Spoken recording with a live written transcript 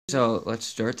So let's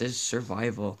start this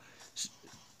survival.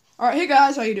 All right, hey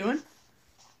guys, how you doing?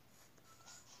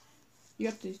 You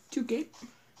got the 2K.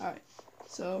 All right,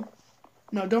 so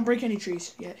no, don't break any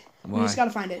trees yet. We Why? just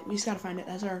gotta find it. We just gotta find it.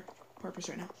 That's our purpose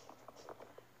right now.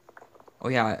 Oh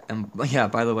yeah, yeah.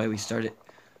 By the way, we started.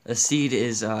 The seed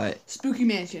is Spooky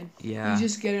Mansion. yeah. You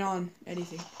just get it on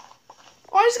anything.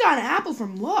 Oh, I just got an apple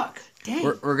from Luck. Dang.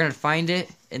 We're gonna find it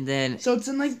and then. So it's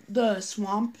in like the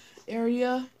swamp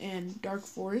area and dark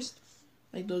forest,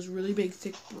 like those really big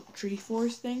thick tree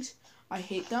forest things. I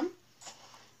hate them,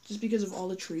 just because of all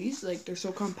the trees. Like they're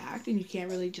so compact and you can't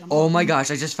really jump. Oh up my them.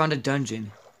 gosh! I just found a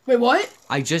dungeon. Wait, what?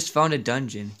 I just found a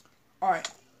dungeon. All right.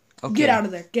 Okay. Get out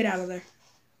of there. Get out of there.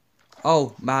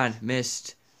 Oh man,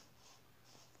 missed.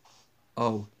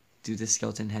 Oh, dude, this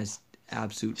skeleton has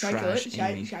absolute Should I kill trash it?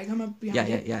 aiming. Should I come up behind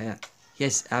Yeah, it? yeah. He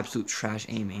has absolute trash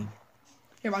aiming.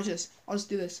 Here, watch this. I'll just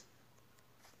do this.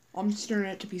 I'm just turning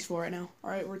it to peaceful right now. All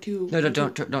right, we're too. No, we're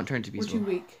don't too- turn to We're peaceful. too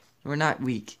weak. We're not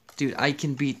weak, dude. I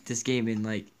can beat this game in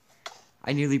like.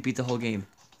 I nearly beat the whole game.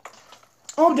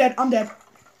 Oh, I'm dead. I'm dead.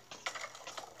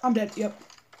 I'm dead. Yep.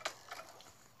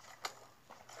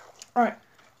 All right,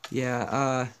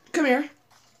 Yeah. come here.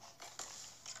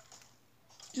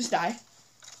 Just die.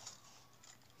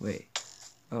 Wait.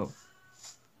 Oh,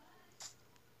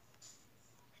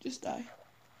 Just die.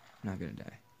 I'm not gonna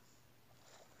die.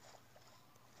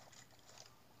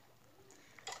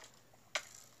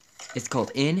 It's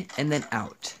called in and then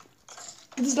out.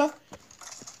 Get the stuff.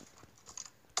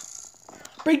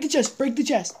 Break the chest. Break the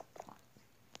chest.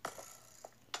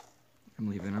 I'm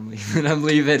leaving. I'm leaving. I'm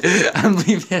leaving. I'm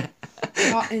leaving.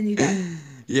 Oh, and you die.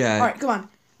 Yeah. All right, come on.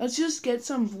 Let's just get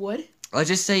some wood. Let's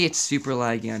just say it's super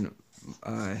laggy on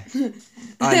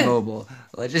mobile.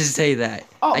 Let's just say that.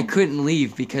 Oh. I couldn't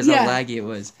leave because Yeah. how laggy it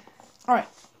was. All right.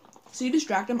 So you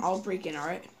distract them. I'll break in. All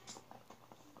right.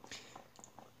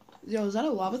 Yo, is that a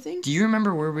lava thing? Do you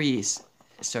remember where we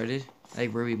started?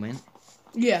 Like where we went?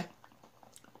 Yeah.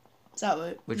 Is that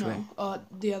way? Which no, way?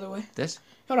 The other way. This?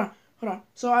 Hold on.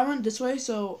 So I went this way.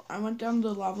 So I went down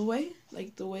the lava way,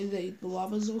 like the way the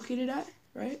lava is located at,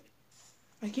 right?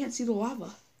 I can't see the lava.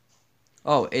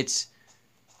 Oh, it's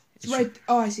Right.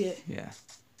 Oh, I see it. Yeah.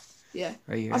 Yeah.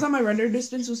 Right here. I thought my render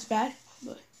distance was bad,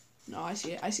 but no, I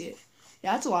see it. I see it.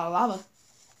 Yeah, that's a lot of lava.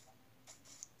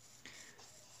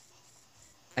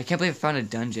 I can't believe I found a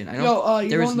dungeon. I don't. Yo, there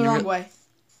you're was going the no- wrong way.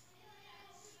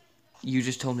 You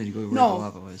just told me to go where No. the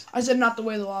lava was. I said not the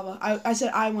way of the lava. I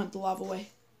said I went the lava way.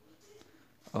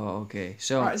 Oh, okay.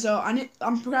 So. All right. So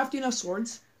I'm crafting us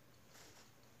swords.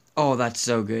 Oh, that's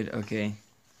so good. Okay.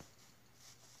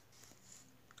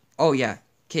 Oh yeah.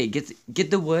 Okay, get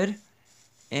the wood,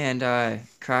 and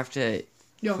craft it.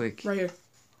 Yo, Quick. right here.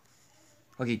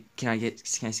 Okay, can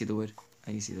I see the wood?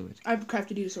 I can see the wood. I've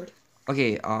crafted you a sword.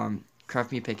 Okay,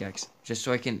 craft me a pickaxe just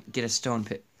so I can get a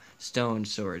stone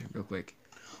sword real quick.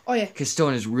 Oh yeah. Cause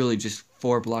stone is really just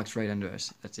 4 blocks right under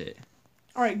us. That's it.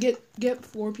 All right. Get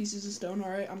 4 pieces of stone. All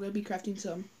right. I'm gonna be crafting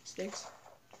some sticks.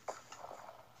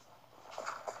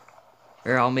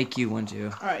 Or I'll make you one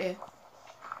too, All right. Yeah.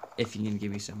 if you can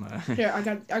give me some. Here, I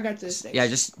got this sticks. Yeah,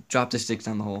 just drop the sticks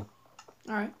down the hole.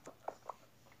 All right.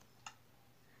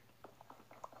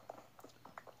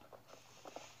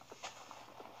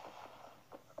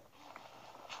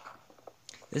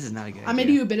 This is not a good I made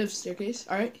idea. you a bit of staircase.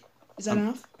 All right. Is that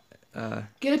enough?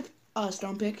 Get a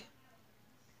stone pick.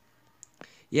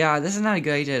 Yeah, this is not a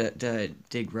good idea to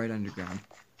dig right underground.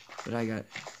 But I got.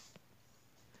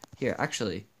 Here,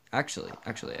 actually, I'm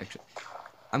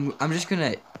just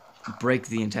gonna break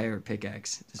the entire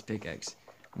pickaxe. This pickaxe.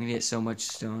 I'm gonna get so much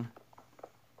stone.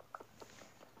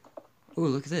 Oh,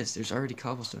 look at this. There's already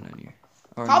cobblestone on here.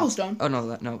 Or no. Cobblestone. Oh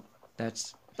no, no,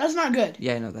 that's That's not good.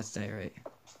 yeah, no, that's diorite.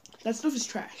 That stuff is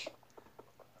trash.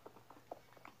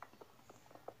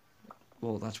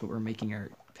 Well, that's what we're making our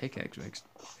pickaxe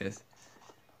with.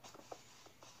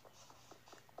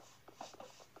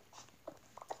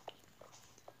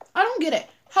 I don't get it.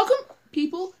 How come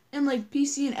people in like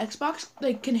PC and Xbox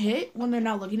like can hit when they're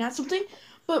not looking at something,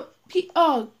 but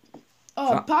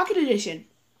Pocket Edition,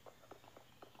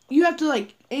 you have to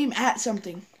like aim at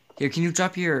something. Here, can you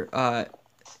drop your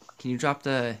Can you drop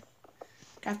the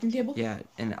Crafting table. yeah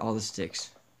and all the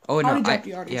sticks? Oh no, Already dropped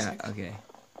you already yeah sticks. okay.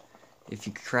 If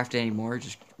you craft any more,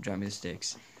 just drop me the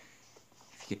sticks.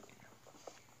 If you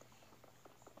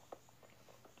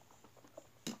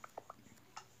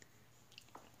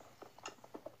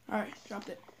All right, dropped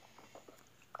it.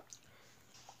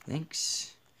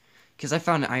 Thanks. Because I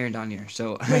found an iron down here,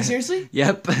 so. Wait, seriously?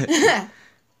 Yep.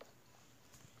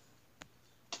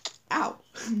 Ow.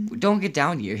 Don't get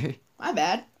down here. My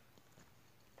bad.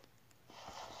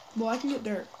 Well, I can get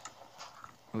dirt.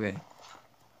 Okay.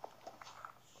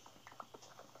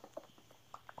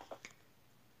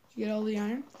 You get all the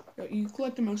iron? You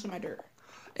collected most of my dirt.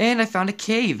 And I found a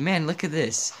cave. Man, look at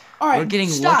this. All right, We're getting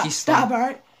stop, lucky stop.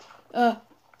 spawn. All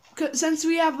right. Since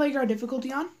we have like our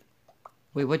difficulty on,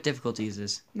 Wait, what difficulty is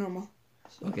this? normal.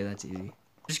 So. Okay, that's easy.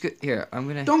 Just go here. I'm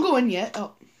gonna. Don't go in yet.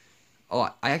 Oh. Oh,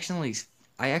 I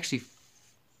actually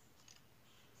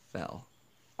fell.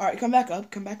 All right, come back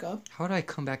up. Come back up. How do I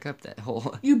come back up that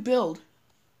hole? You build.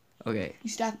 Okay, You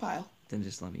stack pile. then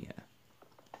just let me.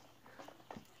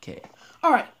 Okay.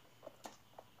 All right.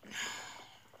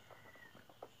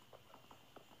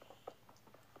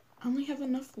 I only have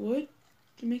enough wood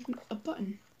to make a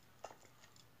button.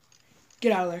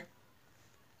 Get out of there.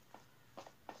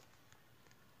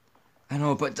 I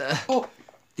know, but Oh,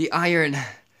 the iron,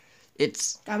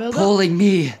 it's gotta build up. pulling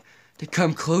me to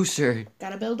come closer.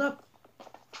 Gotta build up.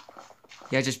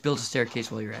 Yeah, just build a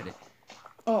staircase while you're at it,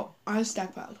 Oh, I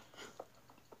stack piled.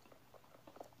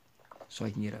 so I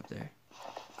can get up there.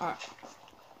 All right.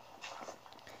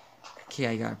 Okay,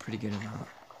 I got a pretty good amount.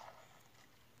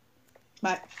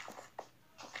 Bye.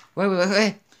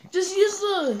 Wait. Just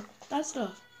use that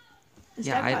stuff. And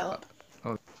Yeah, stack pile up.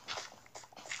 oh.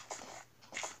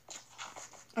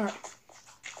 All right.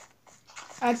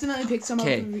 I accidentally picked some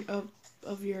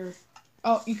of your.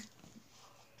 Oh, you.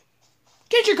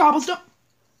 Get your cobblestone.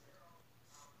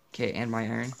 Okay, and my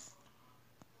iron.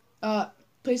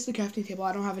 Place the crafting table.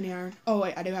 I don't have any iron. Oh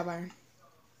wait, I do have iron.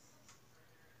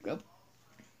 Go.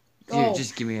 Here, Go.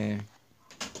 just give me iron.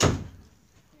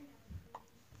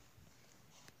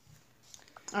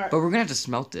 All right. But we're gonna have to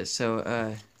smelt this,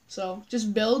 so So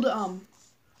just build.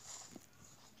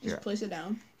 Here. Just place it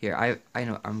down. here, I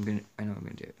know what I'm gonna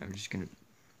do it. I'm just gonna.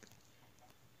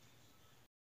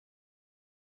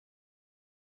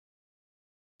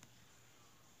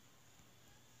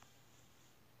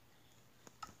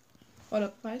 Hold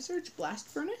up. If I search blast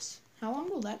furnace, how long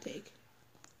will that take?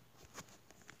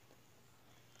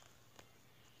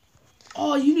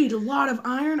 Oh, you need a lot of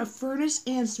iron, a furnace,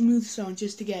 and smooth stone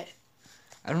just to get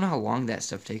I don't know how long that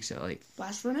stuff takes. So like,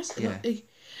 blast furnace. Yeah.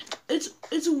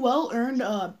 It's a well earned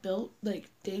built like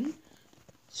thing.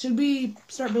 Should we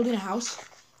start building a house,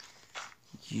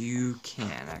 you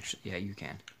can actually. Yeah, you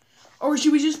can. or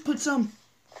should we just put some?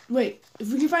 Wait,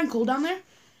 if we can find coal down there,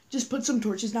 just put some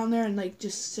torches down there and like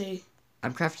just say,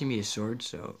 I'm crafting me a sword,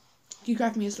 so "Can you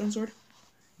craft me a stone sword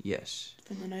yes.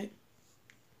 in the night?"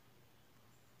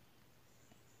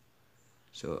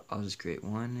 So I'll just create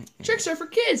one. And Tricks are for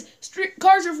kids.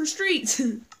 Cars are for streets.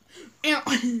 All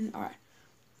right.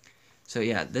 So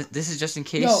yeah, this is just in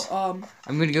case. Yo,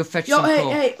 I'm gonna go fetch Yo, some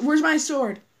coal. hey, where's my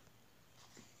sword?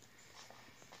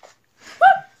 Woo!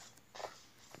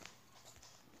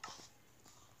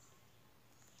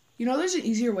 You know, there's an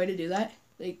easier way to do that.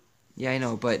 Like, Yeah, I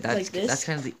know, but that's Like this? that's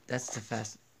kind of that's the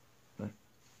fast.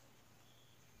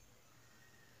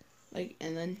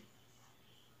 and then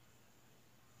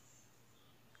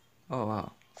Oh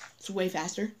wow. it's way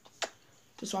faster.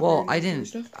 To swap Well, iron I for didn't.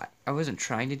 stuff. I wasn't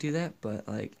trying to do that, but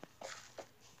like,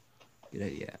 good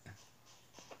idea.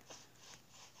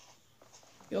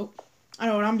 Yo, I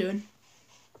know what I'm doing.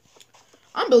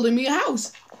 I'm building me a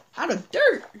house out of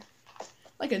dirt,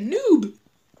 like a noob.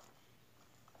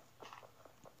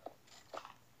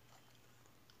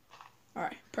 All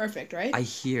right, perfect, right? I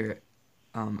hear,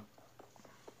 Hold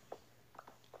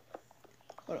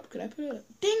up, could I put a?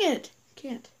 Dang it!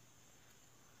 Can't.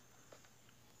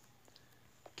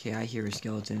 okay, I hear a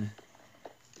skeleton.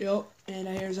 Yo, and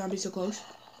I hear a zombie so close.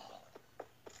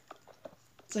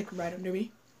 It's like right under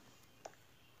me.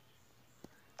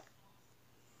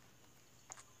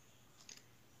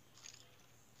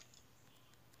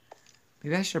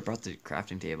 Maybe I should have brought the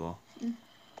crafting table.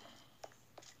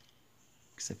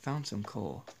 Because I found some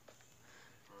coal.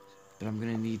 But I'm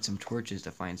gonna need some torches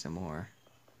to find some more.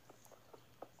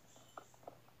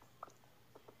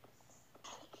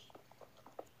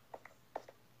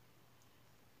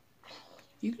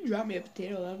 You can drop me a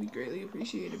potato. That would be greatly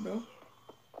appreciated, bro.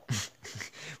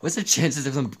 What's the chances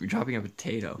of them dropping a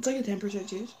potato? It's like a 10%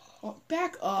 chance. Oh,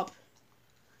 back up.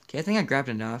 Okay, I think I grabbed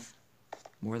enough.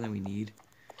 More than we need.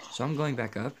 So I'm going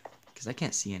back up. Because I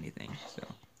can't see anything, so.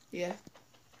 Yeah.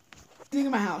 Think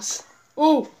of my house.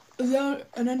 Oh!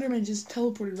 An Enderman just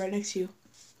teleported right next to you.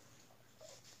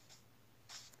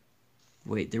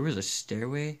 Wait, there was a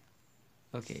stairway?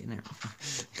 Okay, never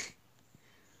mind.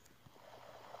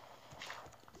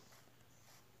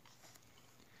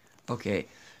 Okay,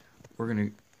 we're gonna...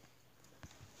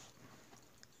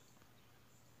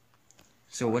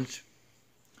 So once...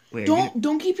 Wait,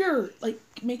 Don't keep your, like,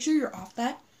 make sure you're off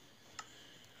that.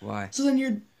 Why? So then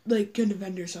you're, like, gonna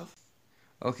defend yourself.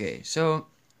 Okay, so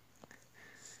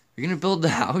we're gonna build the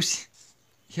house.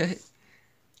 Yeah.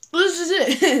 This is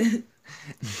it.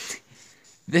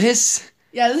 This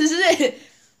This is it.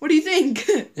 What do you think?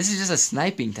 is just a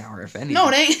sniping tower, if anything. No,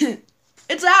 it ain't.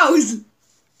 It's a house.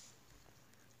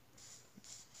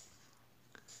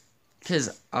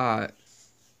 Cause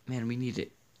man, we need to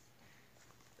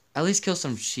at least kill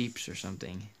some sheeps or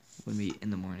something when we in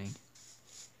the morning.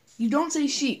 You don't say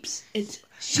sheeps. It's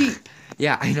sheep.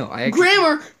 Yeah, I know.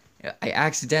 Grammar. I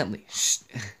accidentally.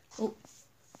 Oh.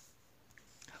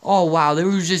 Oh wow, there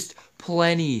was just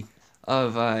plenty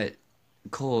of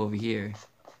coal over here.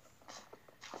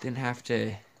 Didn't have to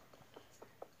be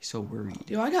so worried.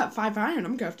 Yo, I got 5 iron.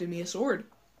 I'm crafting me a sword.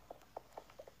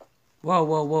 Whoa,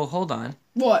 whoa, whoa! Hold on.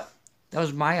 What? That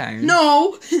was my iron.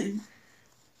 No.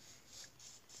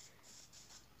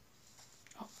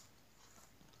 Oh.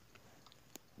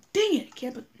 Dang it! I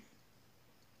can't put.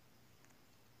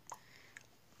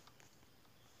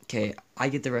 Okay, I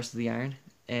get the rest of the iron,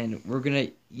 and we're gonna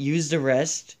use the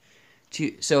rest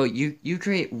to. So you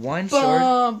create one sword.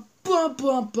 Oh,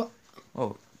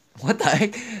 what the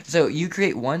heck? So you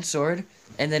create one sword,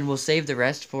 and then we'll save the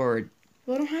rest for.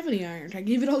 Well, I don't have any iron. I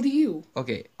gave it all to you.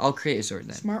 Okay, I'll create a sword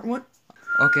then. Smart one.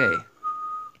 Okay.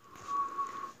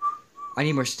 I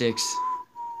need more sticks.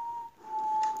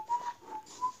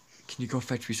 Can you go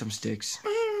fetch me some sticks?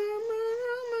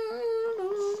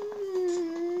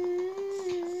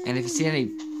 And if you see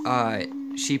any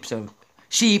sheep over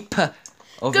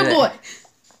Good there. boy.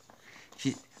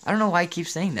 I don't know why I keep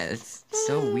saying that. It's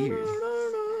so weird.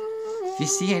 If you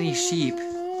see any sheep,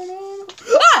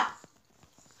 Ah!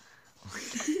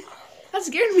 That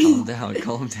scared me. calm down,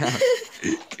 calm down.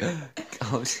 I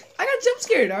got jump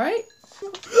scared, alright?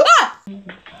 Ah!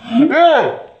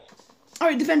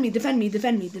 Alright, defend me. 'Cause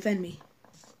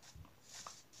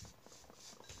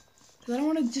I don't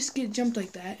want to just get jumped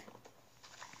like that.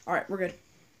 Alright, we're good.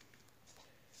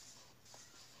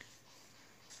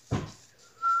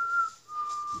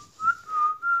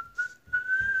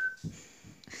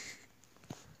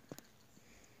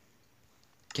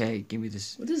 Okay, give me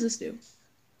this. What does this do?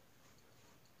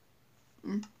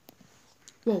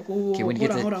 Whoa. Okay, when you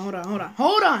get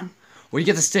Hold on. When you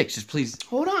get the sticks, just please.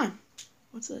 Hold on.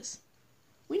 What's this?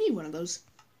 We need one of those.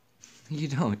 You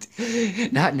don't.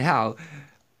 Not now.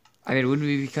 I mean, wouldn't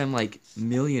we become like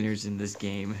millionaires in this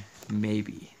game?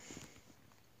 Maybe.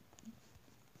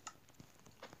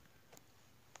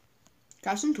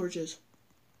 Got some torches.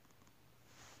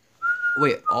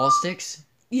 Wait, all sticks?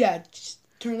 Yeah, just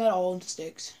turn that all into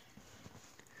sticks.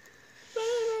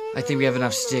 I think we have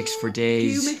enough sticks for Can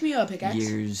days, you make me a pickaxe?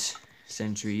 years,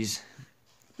 centuries.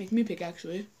 Make me a pickaxe,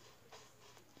 will you?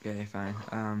 Okay, fine.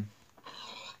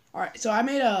 Alright, so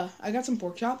I got some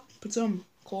pork chop. Put some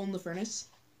coal in the furnace.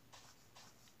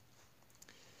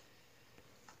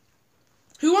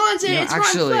 Who wants it? You know, It's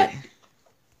actually, my foot.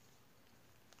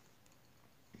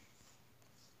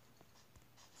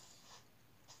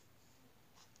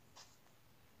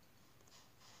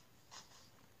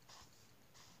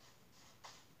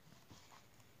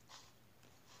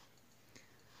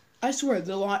 I swear,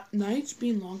 the night's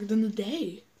being longer than the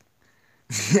day.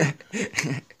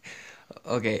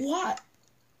 okay. What?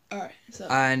 Alright, so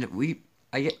And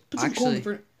I get put some coal in the actually.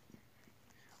 furnace.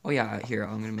 Oh yeah, here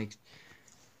I'm gonna make.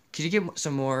 Could you get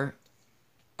some more,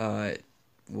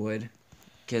 wood?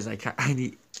 Cause I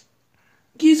need.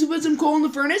 Can you put some coal in the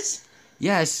furnace?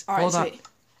 Yes. Alright, Hold on. sweet.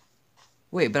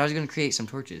 Wait, but I was gonna create some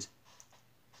torches.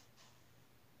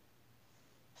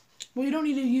 Well, you don't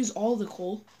need to use all the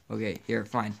coal. Okay, here,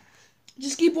 fine.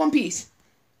 Just keep one piece.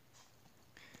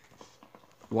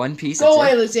 One piece. Go That's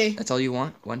away, it? Lucy. That's all you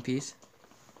want? One piece?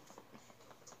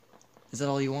 Is that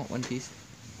all you want? One piece?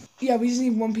 Yeah, we just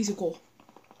need one piece of coal.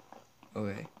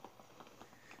 Okay.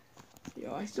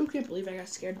 Yo, I still can't believe I got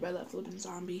scared by that flipping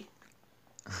zombie.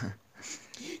 Yeah.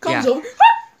 Comes over.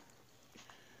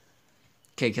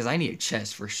 Okay, because I need a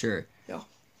chest for sure. Yo.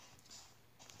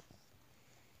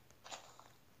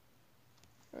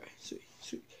 Alright, sweet.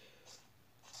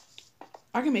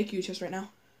 I can make you a chest right now.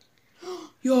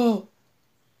 Yo!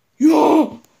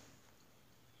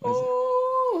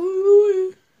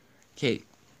 Oh. Okay,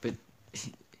 but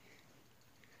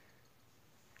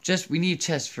we need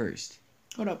chest first.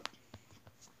 Hold up.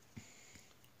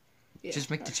 Yeah,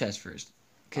 Just make the chest first,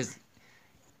 because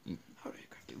how do I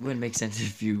grab it wouldn't make sense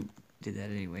if you did that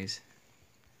anyways.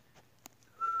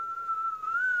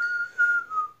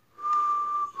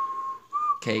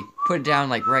 Okay, put it down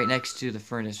like right next to the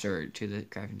furnace or to the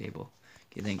crafting table.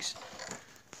 Okay, thanks.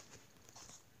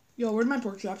 Yo, where'd my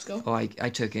pork chops go? Oh, I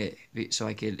took it so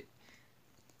I could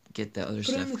get the other Put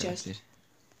it stuff in the chest. crafted.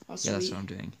 Oh, Yeah, that's sweet. what I'm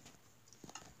doing.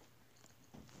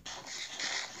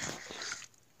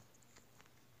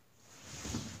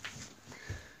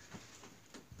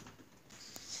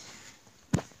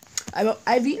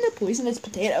 I've eaten a poisonous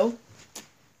potato.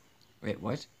 Wait,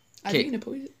 what? I've 'Kay. eaten a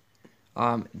poison.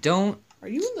 Don't. Are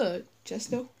you in the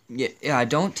chest though? Yeah.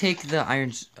 Don't take the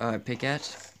iron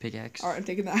pickaxe. All right, I'm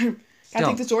taking that. Can I Don't.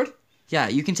 take the sword? Yeah,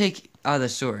 you can take the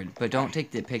sword, but don't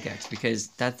take the pickaxe because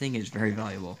that thing is very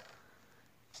valuable.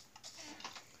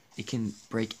 It can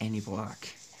break any block,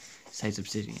 besides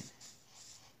obsidian.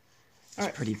 It's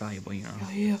Alright. pretty valuable, you know.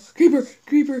 Oh yeah, creeper,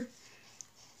 creeper.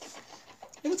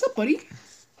 Hey, what's up, buddy?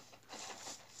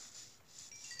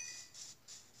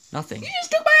 Nothing. You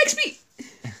just took my XP.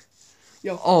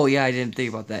 Yo, Oh yeah, I didn't think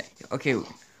about that. Okay,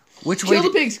 which way? kill the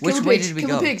pigs. Kill Which the way pigs. did we Kill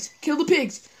go? the pigs. Kill the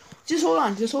pigs. Just hold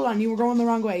on. Just hold on. You were going the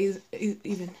wrong way.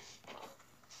 Even.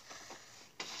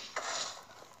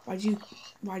 Why'd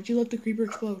you let the creeper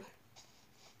explode?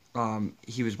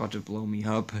 He was about to blow me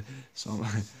up, so.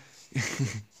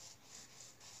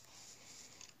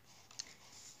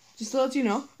 Just to let you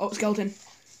know. Oh, skeleton.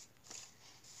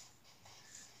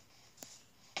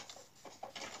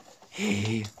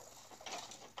 Hey.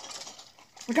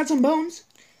 I got some bones.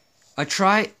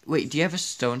 Wait, do you have a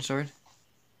stone sword?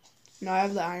 No, I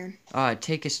have the iron.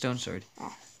 Take a stone sword.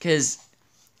 Oh. Cause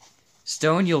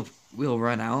stone will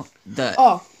run out.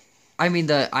 Oh, I mean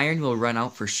the iron will run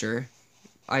out for sure.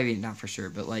 I mean not for sure,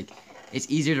 but like it's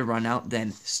easier to run out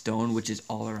than stone, which is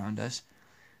all around us.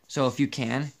 So if you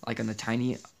can, like on the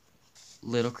tiny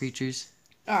little creatures,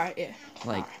 all right, yeah.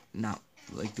 like not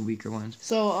like the weaker ones.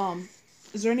 So,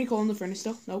 is there any coal in the furnace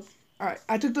still? Nope. All right,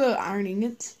 I took the iron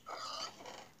ingots.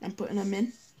 I'm putting them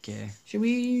in. Okay. Should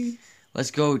we?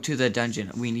 Let's go to the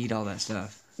dungeon. We need all that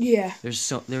stuff. Yeah.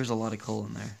 There's a lot of coal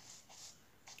in there.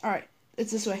 All right,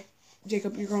 it's this way.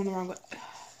 Jacob, you're going the wrong way.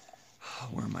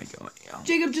 Where am I going? Oh.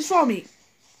 Jacob, just follow me.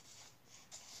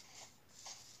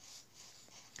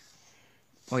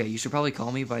 Oh yeah, you should probably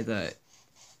call me by the.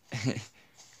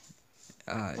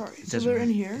 Alright, it so doesn't they're ma- in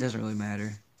here. It doesn't really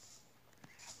matter.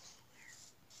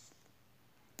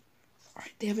 All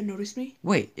right, they haven't noticed me.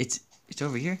 Wait, it's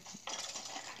over here.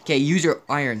 Okay, use your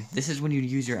iron. This is when you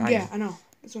use your iron. Yeah, I know.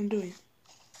 That's what I'm doing.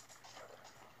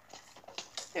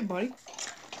 Hey, buddy.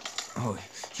 Oh,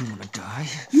 you wanna die?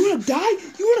 You wanna die?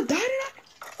 You wanna die tonight?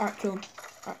 All right, kill him.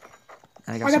 All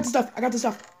right. I I got the stuff. I got the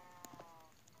stuff.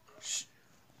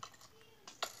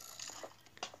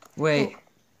 Wait.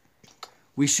 Oh.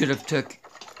 We should have took.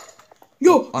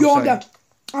 Yo, I'm I'm sorry. down.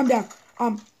 I'm down.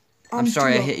 I'm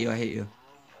sorry. too I low. hit you. I hit you.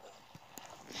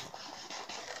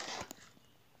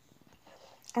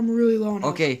 I'm really low on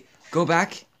health. Okay, go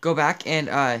back, and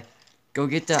go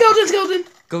get the Skeleton.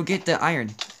 go get the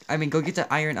iron. I mean, go get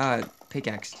the iron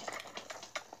pickaxe.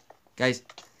 Guys.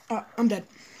 I'm dead.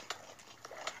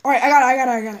 All right, I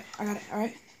got it. All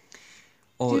right.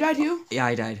 Oh, You died too? yeah,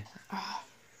 I died. All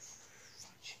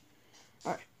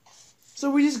right. So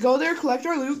we just go there, collect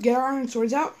our loot, get our iron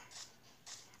swords out.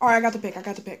 All right, I got the pick.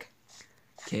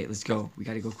 Okay, let's go. We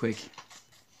gotta go quick.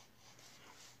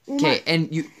 Well, Okay,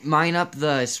 and you mine up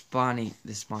the spawn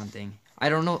thing. I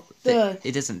don't know.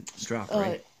 It doesn't drop,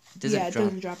 right? It doesn't yeah, it drop.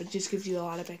 doesn't drop. It just gives you a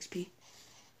lot of XP.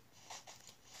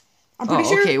 I'm pretty Oh,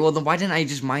 sure. okay. Well, then why didn't I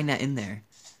just mine that in there?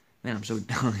 Man, I'm so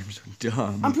dumb. I'm so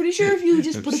dumb. I'm pretty sure if you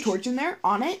just put a torch in there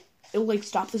on it, it'll like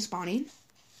stop the spawning.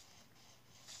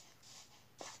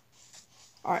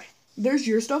 All right, there's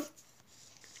your stuff.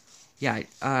 Yeah,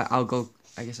 I'll go.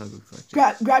 I guess I'll go collect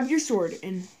it. Grab your sword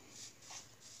and.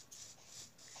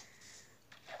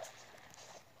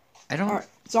 I don't All right,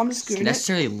 so I'm just screwing it.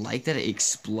 necessarily like that it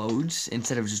explodes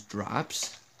instead of just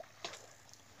drops.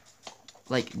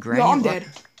 Like Granny. Yo, I'm dead.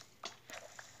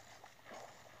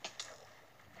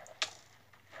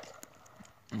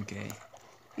 Okay.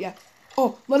 Yeah.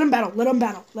 Oh, let him battle.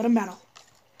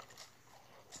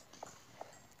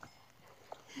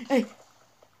 Hey.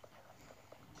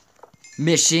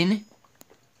 Mission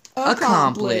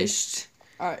accomplished.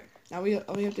 All right. Now all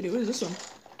we have to do is this one,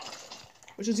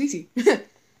 which is easy.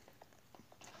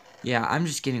 Yeah, I'm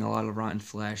just getting a lot of rotten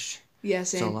flesh. Yeah,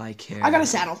 same. That's all I care. I got a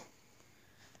saddle.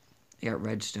 I got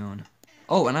redstone.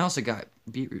 Oh, and I also got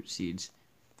beetroot seeds.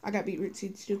 I got beetroot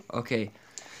seeds too. Okay.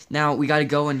 Now we gotta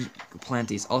go and plant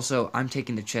these. Also, I'm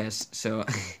taking the chest, so.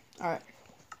 All right.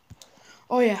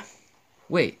 Oh yeah.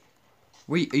 Wait.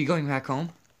 Are you going back home?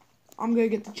 I'm gonna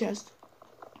get the chest.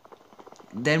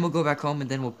 Then we'll go back home, and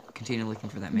then we'll continue looking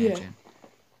for that Yeah. mansion.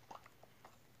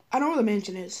 I know where the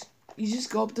mansion is. You just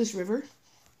go up this river,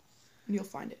 and you'll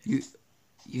find it.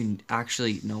 You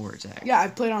actually know where it's at. Yeah,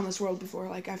 I've played on this world before.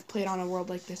 Like I've played on a world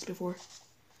like this before.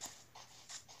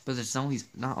 But it's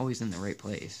not always in the right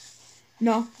place.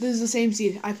 No, this is the same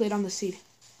seed. I played on the seed.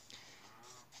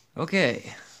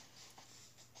 Okay.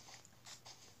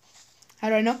 How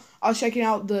do I know? I was checking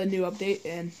out the new update,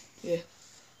 and yeah.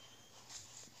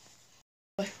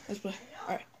 Let's play.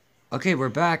 All right. Okay, we're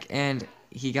back, and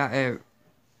he got a...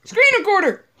 Screen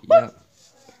recorder. Yep.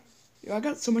 Yo, I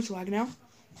got so much lag now.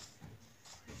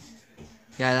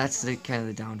 Yeah, that's the kind of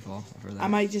the downfall for that. I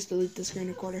might just delete the screen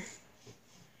recorder.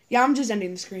 Yeah, I'm just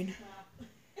ending the screen.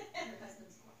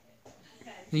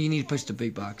 You need to push the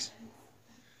big box.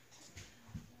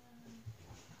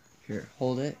 Here,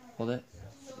 hold it. Hold it.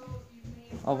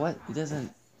 Oh, what? It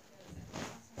doesn't...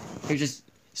 Here, just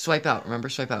swipe out. Remember,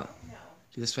 swipe out.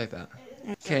 Do the swipe out.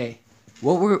 Okay.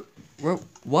 What were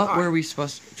we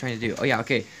supposed to trying to do? Oh, yeah,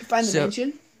 okay. Find the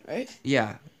mansion, right?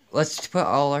 Yeah. Let's put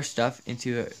all our stuff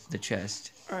into the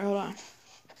chest. All right, hold on.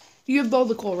 You have all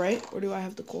the coal, right? Or do I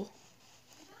have the coal?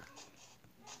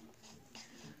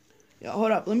 Yeah,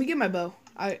 hold up. Let me get my bow.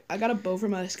 I got a bow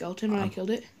from a skeleton when I killed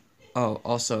it. Oh,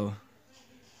 also,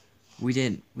 we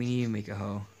need to make a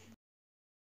hoe.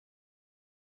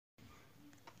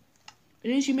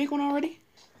 Didn't you make one already?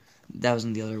 That was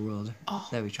in the other world Oh.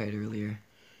 that we tried earlier.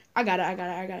 I got it. All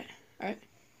right.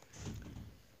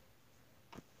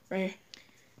 Right here.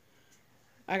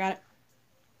 I got it.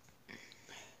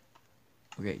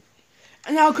 Okay.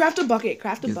 And now craft a bucket.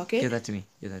 Craft a bucket. Give that to me.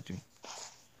 Give that to me.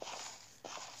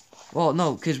 Well,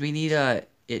 no, because we need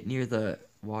it near the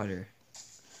water.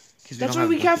 That's why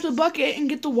we craft a bucket and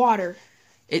get the water.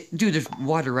 Dude, there's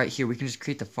water right here. We can just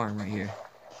create the farm right here.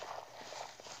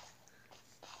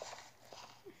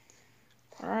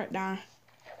 All right, Donna.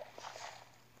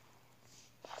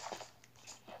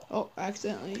 Oh,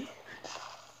 accidentally.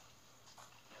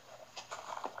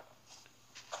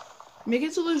 Make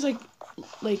it so there's like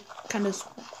kind of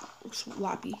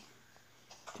sloppy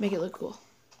to make it look cool.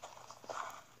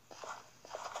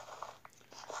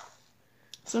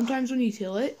 Sometimes when you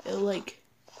till it, it'll like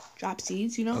drop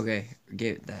seeds, you know? Okay,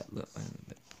 give that look.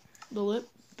 The lip.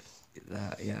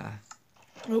 Yeah.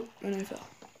 Oh, and I fell.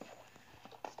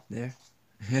 There.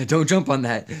 Don't jump on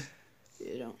that.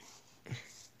 You don't.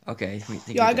 Okay.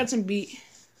 Yo, I got some beet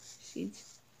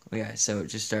seeds. Oh, yeah, so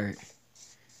just start.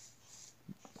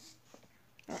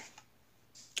 Alright.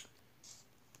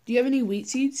 Do you have any wheat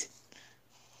seeds?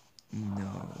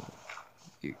 No.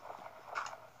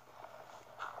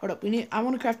 Hold up, I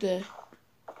want to craft I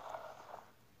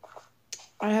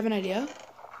have an idea.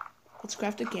 Let's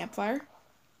craft a campfire.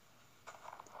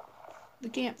 The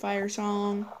campfire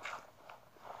song.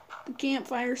 The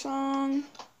campfire song.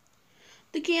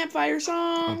 The campfire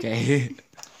song. Okay.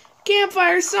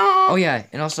 Campfire song. Oh, yeah,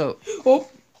 and also... Oh,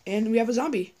 and we have a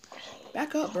zombie.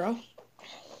 Back up, bro.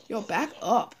 Yo, back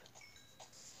up.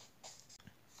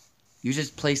 You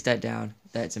just place that down.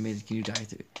 That's amazing. Can you die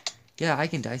through it? Yeah, I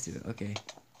can die through it. Okay.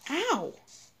 Ow.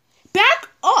 Back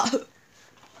up.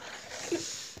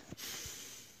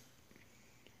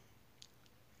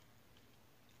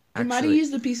 I might have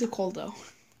used a piece of coal, though.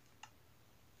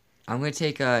 I'm going to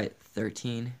take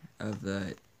 13 of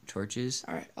the torches.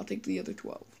 All right, I'll take the other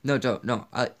 12. No, don't. No.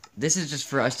 This is just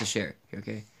for us to share.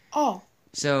 Okay? Oh.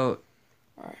 So,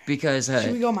 all right. Because...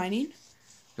 should we go mining?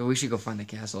 We should go find the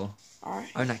castle. All right.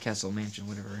 Oh, not castle, mansion,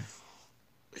 whatever.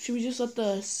 Should we just let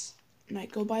the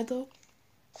night go by, though?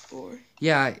 Or...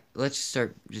 Yeah, let's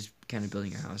start just kind of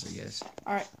building a house, I guess.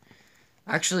 All right.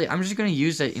 Actually, I'm just going to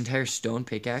use that entire stone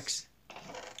pickaxe.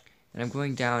 And I'm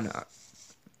going down...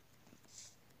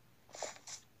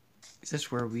 Is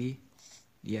this where we...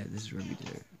 Yeah, this is where we did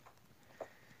it.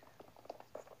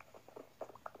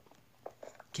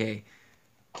 Okay.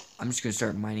 I'm just going to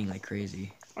start mining like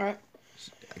crazy. All right.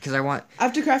 Because I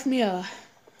have to craft me a...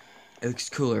 It looks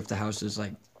cooler if the house is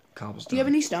like cobblestone. Do you have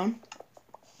any stone?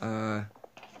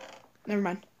 Never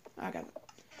mind. I got it.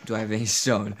 Do I have any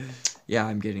stone? Yeah,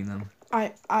 I'm getting them.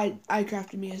 I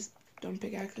crafted me a stone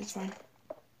pickaxe. It's fine.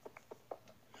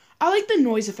 I like the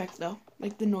noise effect though.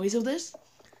 Like the noise of this.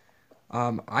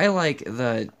 I like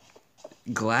the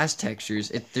glass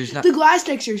textures. There's not the glass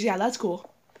textures. Yeah, that's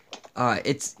cool.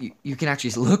 It's you can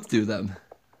actually look through them.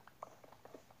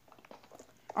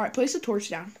 All right, place a torch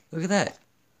down. Look at that.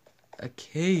 A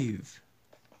cave.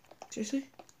 Seriously?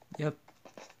 Yep.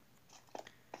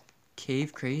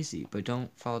 Cave crazy, but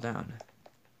don't fall down.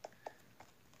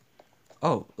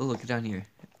 Oh, look down here.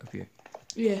 Up here.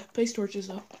 Yeah, place torches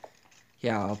though.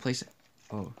 Yeah, I'll place it.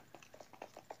 Oh.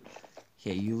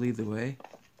 Okay, you lead the way.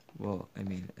 Well, I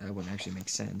mean, that wouldn't actually make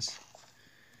sense.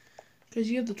 Because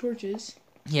you have the torches.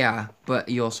 Yeah, but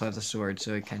you also have the sword,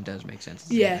 so it kind of does make sense.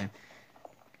 Yeah.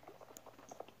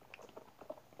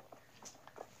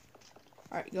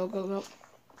 Alright, go.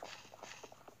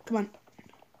 Come on.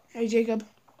 Hey, Jacob.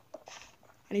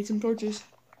 I need some torches.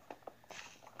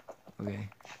 Okay.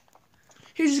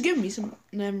 Here, just give me some.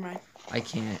 Never mind. I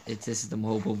can't. This is the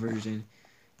mobile version.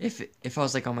 If I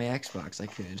was like on my Xbox, I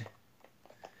could.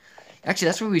 Actually,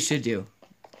 that's what we should do.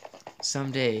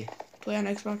 Someday. Play on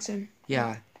Xbox and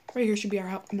Yeah. right here should be our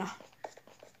house. Nah.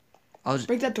 I'll just,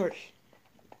 Break that torch.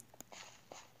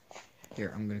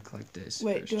 here, I'm gonna collect this.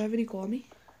 Wait, first. do I have any coal on me?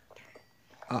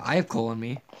 I have coal on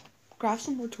me. Craft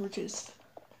some more torches.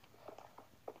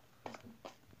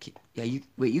 Yeah,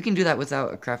 you can do that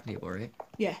without a crafting table, right?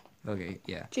 Yeah. Okay,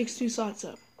 yeah. Takes 2 slots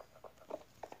up.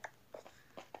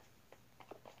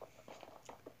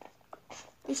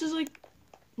 This is like,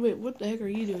 wait, what the heck are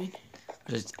you doing?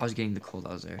 I was getting the coal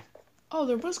that was there. Oh,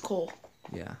 there was coal.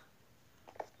 Yeah.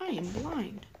 I am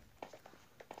blind.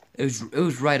 It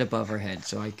was right above our head,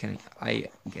 so I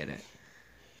get it.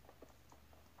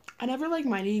 I never like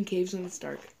mining in caves when it's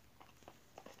dark.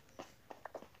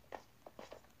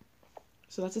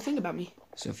 So that's the thing about me.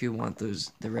 So if you want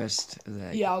the rest of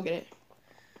that. Yeah, I'll get it.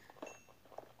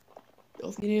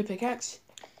 You need a pickaxe?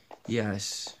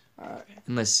 Yes. Alright.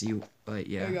 Unless you, but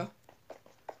yeah. There you go.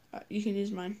 You can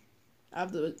use mine. I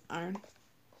have the iron.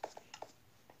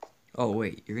 Oh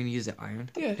wait, you're gonna use the iron?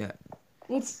 Yeah. Yeah.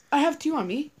 Well, I have 2 on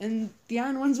me, and the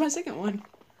iron one's my second one.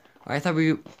 I thought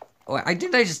we. Oh, I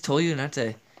just told you not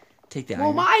to take the Well,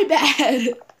 iron. my bad.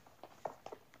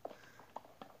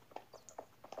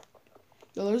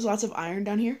 Yo, there's lots of iron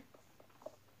down here.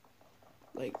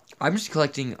 Like, I'm just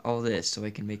collecting all this so I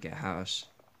can make a house.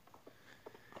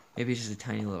 Maybe it's just a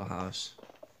tiny little house.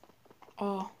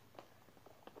 oh.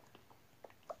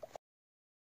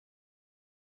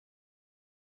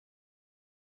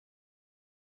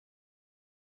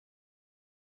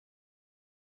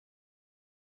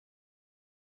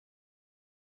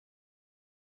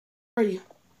 Where are you?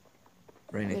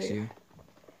 Right next to There. you.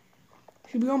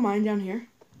 Should we go mine down here?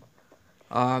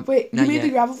 Not Wait, you made yet. the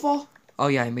gravel fall? Oh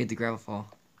yeah, I made the gravel fall.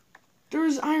 There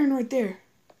was iron right there.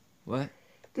 What?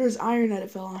 There's iron that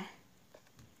it fell on.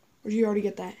 Or did you already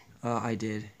get that? I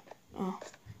did. Oh.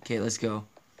 Okay, let's go.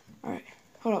 Alright.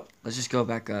 Hold up. Let's just go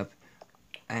back up,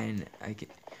 and I can.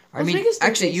 I Let's mean, make a staircase.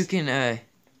 actually, you can.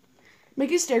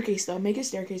 Make a staircase, though. Make a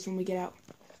staircase when we get out.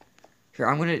 Here,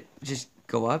 I'm gonna just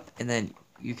go up, and then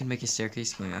you can make a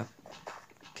staircase going up.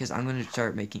 Because I'm gonna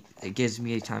start making. It gives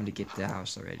me time to get to the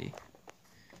house already.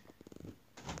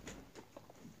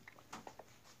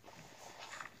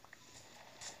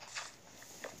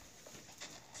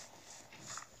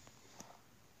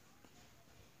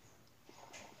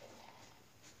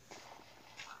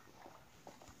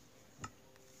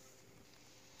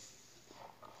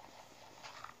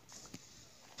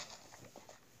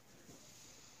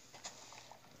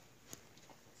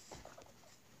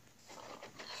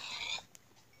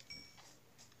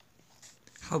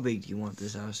 How big do you want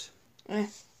this house? Like,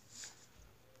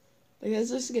 let's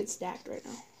just get stacked right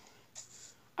now.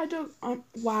 I don't.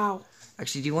 Wow.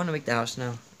 Actually, do you want to make the house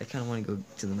now? I kind of want to go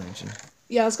to the mansion.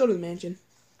 Yeah, let's go to the mansion.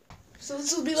 So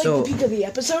this will be like So- the peak of the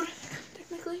episode,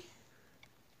 technically.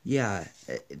 Yeah,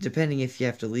 depending if you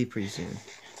have to leave pretty soon.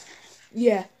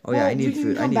 Yeah. Oh yeah, Well, I we need can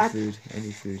food. I come need back. food. I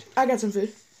need food. I got some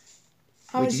food.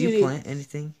 How Wait, much did do you you need? plant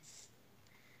anything?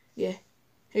 Yeah.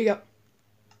 Here you go.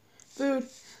 Food.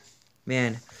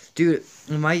 Man, dude,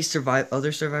 in my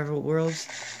other survival worlds,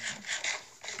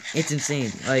 it's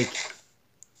insane. Like,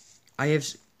 I have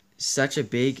such a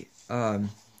big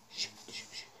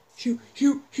Shoot.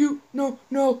 No.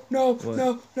 What?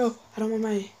 No. I don't want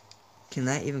my. Can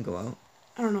that even go out?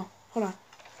 I don't know. Hold on.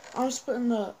 I'm just putting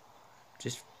the.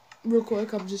 Just Real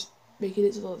quick, I'm just making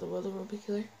it so that the weather will be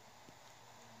clear.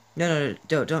 no,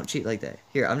 don't cheat like that.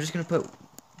 Here, I'm just gonna put.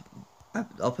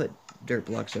 I'll put dirt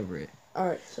blocks over it.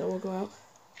 Alright, so we'll go out.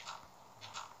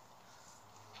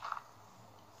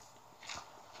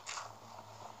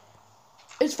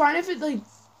 It's fine if it, like,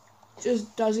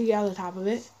 just doesn't get on the top of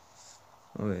it.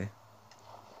 Okay.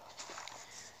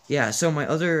 Yeah, so my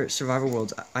other survival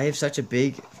worlds, I have such a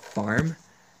big farm.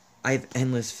 I have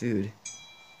endless food.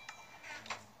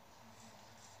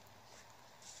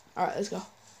 Alright, let's go. Okay,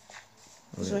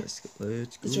 This way. let's go.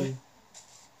 Let's go. This way.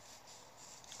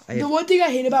 I The have, one thing I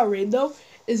hate about rain, though,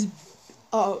 is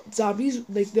zombies,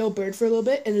 like, they'll bird for a little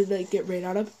bit and then, like, get rain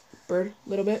out of. Bird,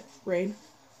 little bit, rain.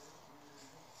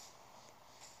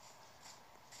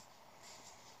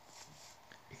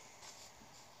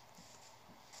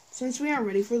 Since we aren't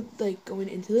ready for, like, going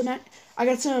into the night, I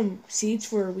got some seeds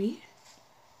for wheat.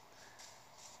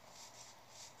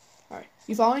 Alright,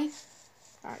 you following?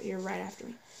 Alright, you're right after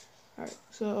me. Alright,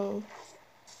 so,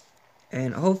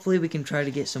 and hopefully we can try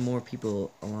to get some more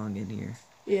people along in here.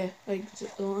 yeah, like,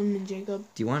 Dylan and Jacob.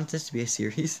 Do you want this to be a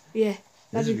series? Yeah, This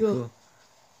that'd would be cool.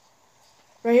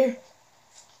 Right here.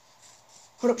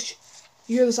 Hold up, shh.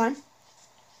 You hear the sign?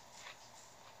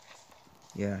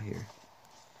 Yeah, here.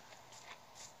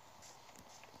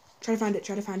 Try to find it,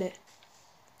 try to find it.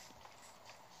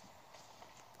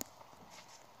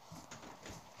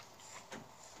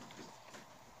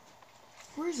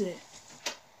 is it?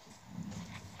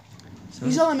 So,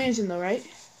 You saw the mansion though, right?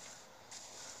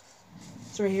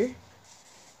 It's right here.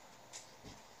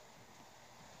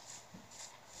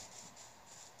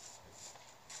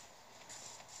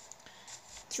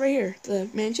 It's right here. The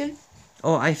mansion.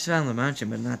 oh, I found the mansion,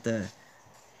 but not the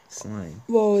slime.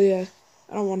 Well, yeah.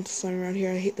 I don't want the slime around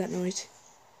here. I hate that noise.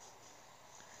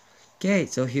 Okay,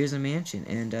 so here's a mansion,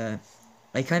 and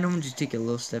I kind of want to take a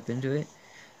little step into it.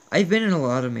 I've been in a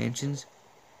lot of mansions.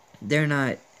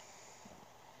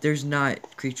 There's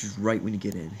not creatures right when you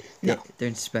get in. No. They're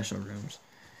in special rooms,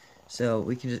 so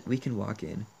we can walk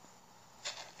in.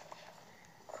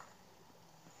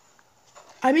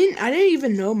 I mean, I didn't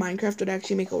even know Minecraft would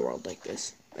actually make a world like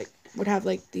this. Like, would have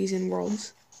like these in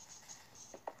worlds.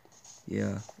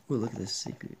 Yeah. Oh, look at this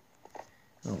secret.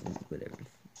 Oh, whatever.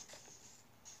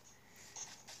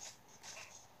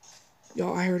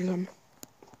 Yo, I heard them.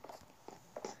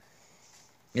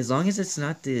 As long as it's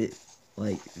not the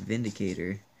like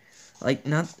Vindicator, like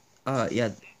not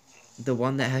yeah, the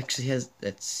one that actually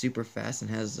that's super fast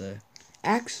and has a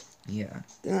Axe? yeah.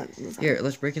 They're not Here,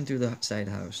 let's break in through the side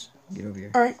house. Get over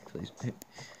here. Alright. Please.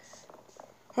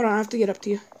 Hold on, I have to get up to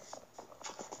you.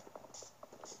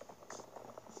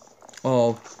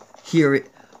 Oh,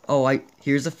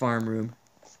 here's the farm room.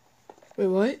 Wait,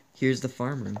 what? Here's the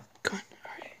farm room. Come on.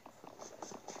 Alright.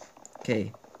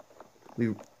 Okay.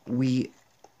 We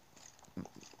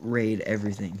raid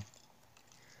everything.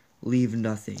 Leave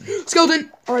nothing.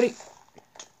 Skeleton! Already.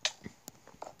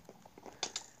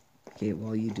 Okay,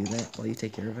 while you do that, while you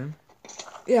take care of him.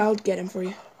 Yeah, I'll get him for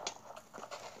you.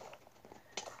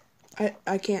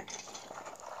 I can't.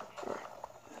 Alright.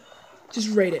 Just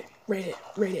raid it. Raid it.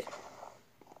 Raid it.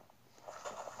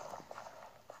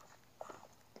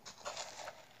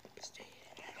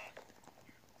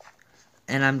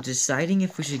 And I'm deciding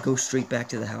if we should go straight back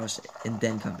to the house and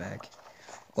then come back.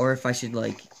 Or if I should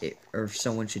or if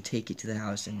someone should take it to the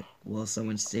house and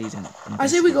someone stays in. I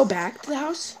say we go back to the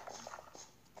house.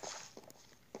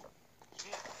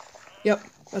 Yep,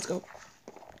 let's go.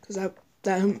 Because that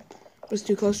was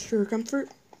too close for comfort.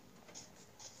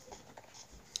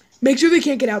 Make sure they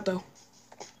can't get out, though.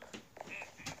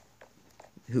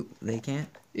 Who? They can't?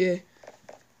 Yeah.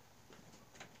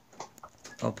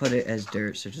 I'll put it as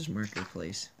dirt, so just mark your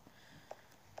place.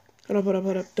 Hold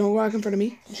up. Don't walk in front of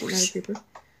me. I'm shooting at a creeper.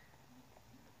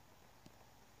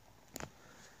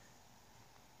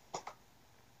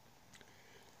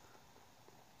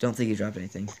 Don't think you dropped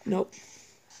anything. Nope.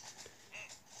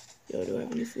 Yo, do I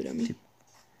have any food on me? Nope.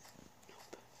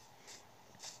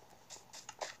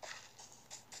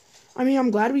 I mean,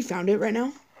 I'm glad we found it right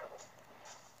now.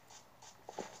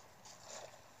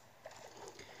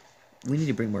 We need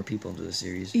to bring more people into the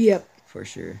series. Yep. For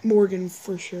sure. Morgan,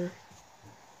 for sure.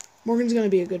 Morgan's gonna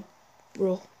be a good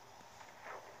role.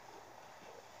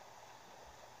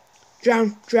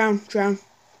 Drown.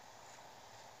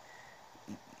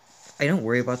 I don't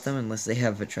worry about them unless they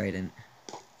have a trident.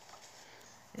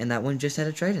 And that one just had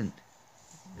a trident.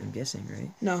 I'm guessing,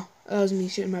 right? No, that was me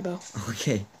shooting my bow.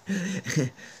 Okay.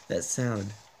 That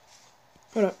sound.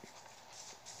 Hold up.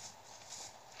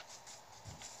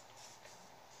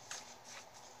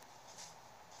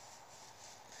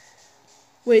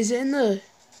 Wait, is it in the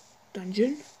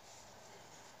dungeon?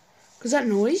 Because that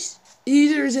noise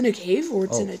either is in a cave or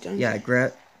it's in a dungeon. Yeah,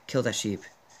 kill that sheep.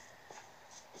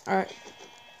 Alright.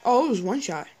 Oh, it was one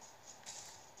shot.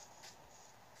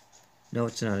 No,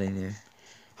 it's not in there.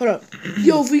 Hold up.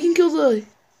 Yo, if we can kill the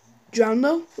drown,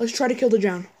 though, let's try to kill the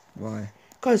drown. Why?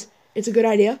 Because it's a good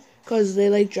idea. Because they,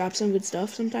 like, drop some good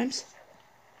stuff sometimes.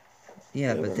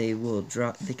 Yeah, Whatever. but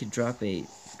they could drop a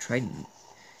trident.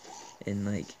 And,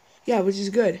 like... Yeah, which is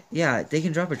good. Yeah, they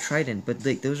can drop a trident, but,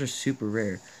 like, those are super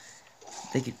rare.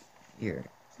 They could... Here.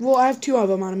 Well, I have two of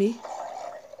them on me.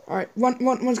 Alright,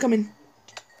 one's coming.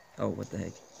 Oh, what the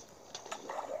heck.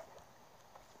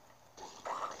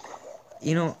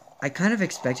 You know, I kind of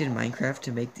expected Minecraft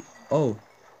to make the... Oh.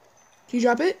 Can you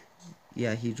drop it?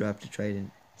 Yeah, he dropped a trident.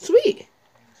 Sweet.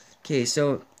 Okay,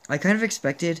 so I kind of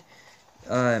expected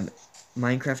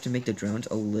Minecraft to make the drones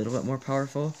a little bit more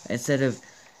powerful instead of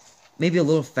maybe a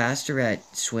little faster at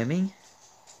swimming.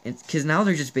 Because now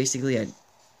they're just basically a...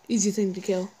 Easy thing to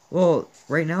kill. Well,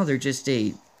 right now they're just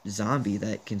a zombie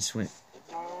that can swim.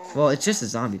 Well, it's just a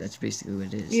zombie. That's basically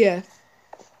what it is. Yeah.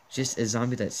 Just a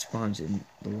zombie that spawns in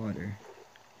the water.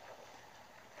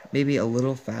 Maybe a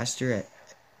little faster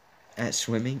at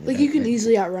swimming. Like, you can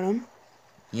easily outrun them.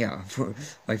 Yeah,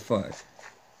 by far.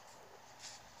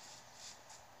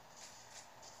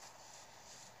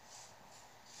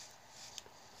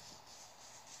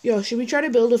 Yo, should we try to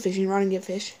build a fishing rod and get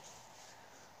fish?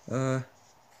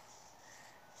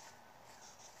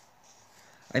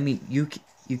 I mean, you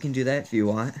can do that if you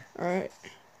want. All right.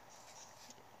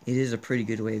 It is a pretty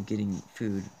good way of getting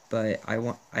food, but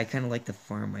I kind of like the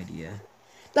farm idea.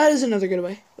 That is another good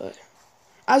way, but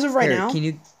as of right Here, now, do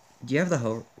you have the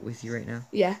hoe with you right now?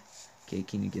 yeah, Okay,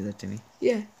 can you give that to me?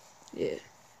 yeah.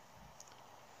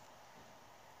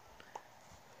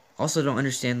 Also, don't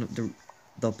understand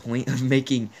the point of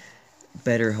making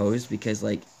better hoes because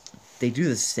like they do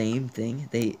the same thing.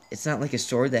 It's not like a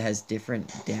sword that has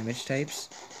different damage types.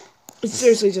 It's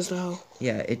seriously just a hoe.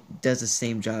 Yeah, it does the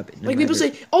same job. Like people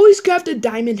say, always craft a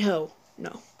diamond hoe.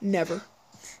 No, never.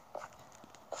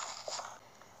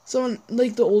 So in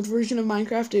like the old version of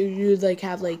Minecraft, you'd like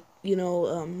have like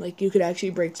like you could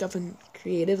actually break stuff in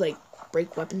creative, like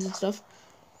break weapons and stuff.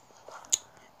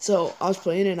 So I was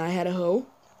playing and I had a hoe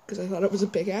because I thought it was a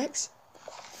pickaxe.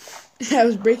 I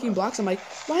was breaking blocks. I'm like,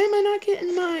 why am I not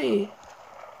getting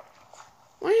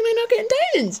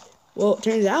diamonds? Well, it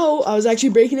turns out I was actually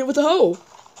breaking it with a hoe.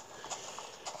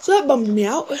 So that bummed me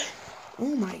out.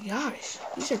 Oh my gosh,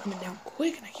 these are coming down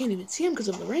quick and I can't even see them because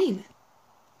of the rain.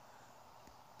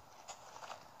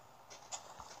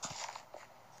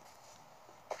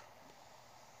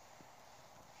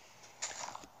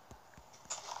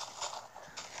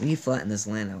 We need to flatten this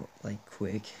land out like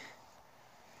quick.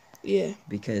 Yeah.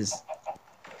 Because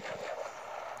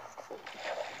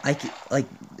like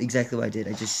exactly what I did.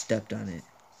 I just stepped on it.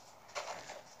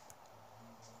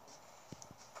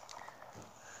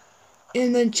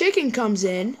 And then chicken comes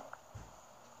in.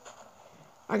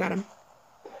 I got him.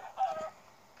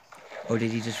 Oh,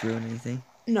 did he just ruin anything?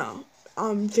 No,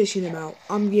 I'm fishing him out.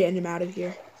 I'm getting him out of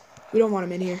here. We don't want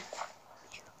him in here.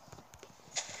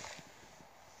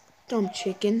 Dumb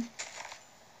chicken.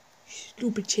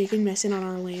 Stupid chicken messing on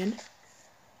our land.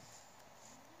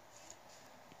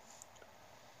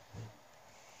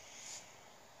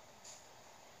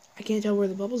 I can't tell where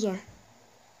the bubbles are.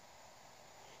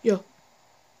 Yo.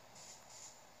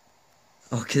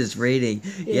 Oh, because it's raining.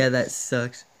 Yeah, that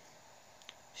sucks.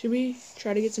 Should we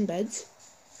try to get some beds?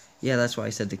 Yeah, that's why I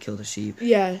said to kill the sheep.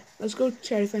 Yeah, let's go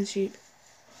try to find sheep.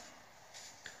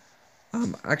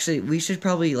 Actually, we should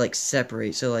probably like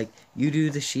separate. So like, you do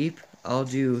the sheep. I'll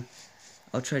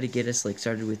try to get us like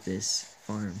started with this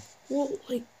farm. Well,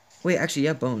 like. Wait, actually, you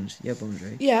have bones. You have bones,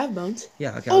 right? Yeah, I have bones.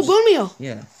 Yeah. Okay. Oh, bone meal.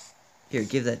 Yeah. Here,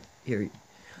 give that. Here.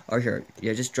 Or here.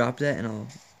 Yeah, just drop that and I'll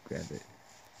grab it.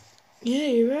 Yeah,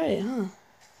 you're right, huh?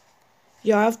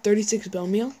 Yo, I have 36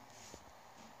 bone meal. Do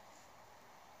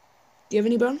you have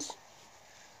any bones?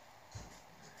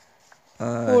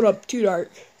 Hold up, too dark.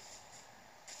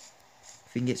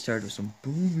 If we can get started with some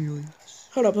bone meal.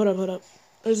 Hold up.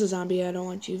 There's a zombie I don't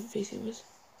want you facing with.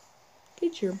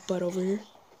 Get your butt over here.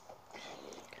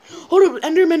 Hold up,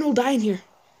 Endermen will die in here.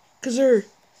 Because they're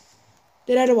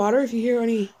out of water if you hear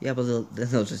any... Yeah, but then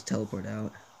they'll just teleport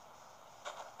out.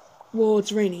 Well,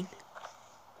 it's raining.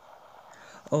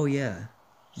 Oh, yeah.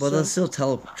 But they'll still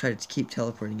try to keep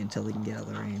teleporting until they can get out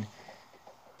of the rain.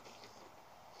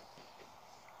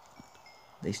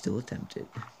 They still attempt it.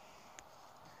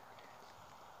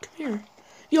 Come here.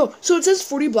 Yo, so it says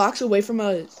 40 blocks away from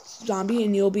a zombie,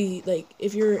 and you'll be, like,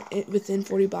 if you're within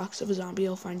 40 blocks of a zombie,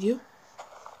 it'll find you.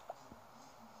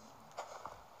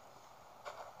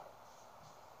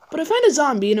 But I find a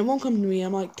zombie, and it won't come to me.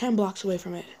 I'm, like, 10 blocks away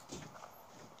from it.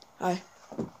 Hi.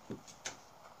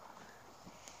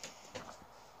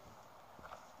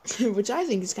 Which I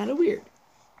think is kind of weird.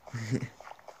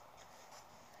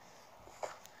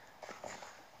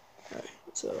 Alright,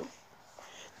 so...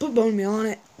 Put bone meal on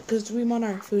it, because we want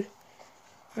our food.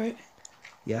 Alright?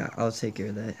 Yeah, I'll take care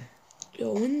of that.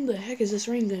 Yo, when the heck is this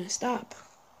rain gonna stop?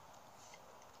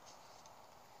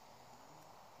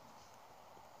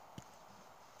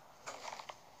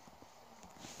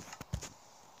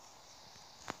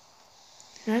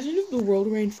 Imagine if the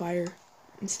world rained fire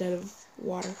instead of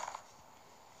water.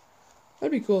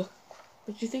 That'd be cool.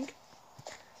 What do you think?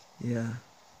 Yeah.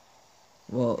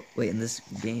 Well, wait, in this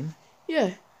game?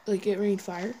 Yeah, like it rained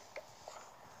fire.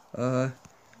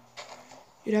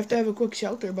 You'd have to have a quick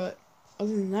shelter, but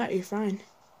other than that, you're fine.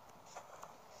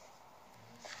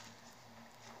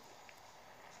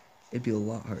 It'd be a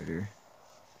lot harder,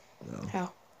 though.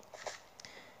 How?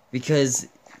 Because,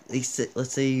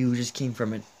 let's say you just came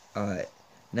from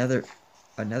another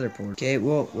port. Okay,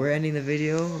 well, we're ending the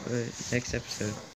video. Next episode.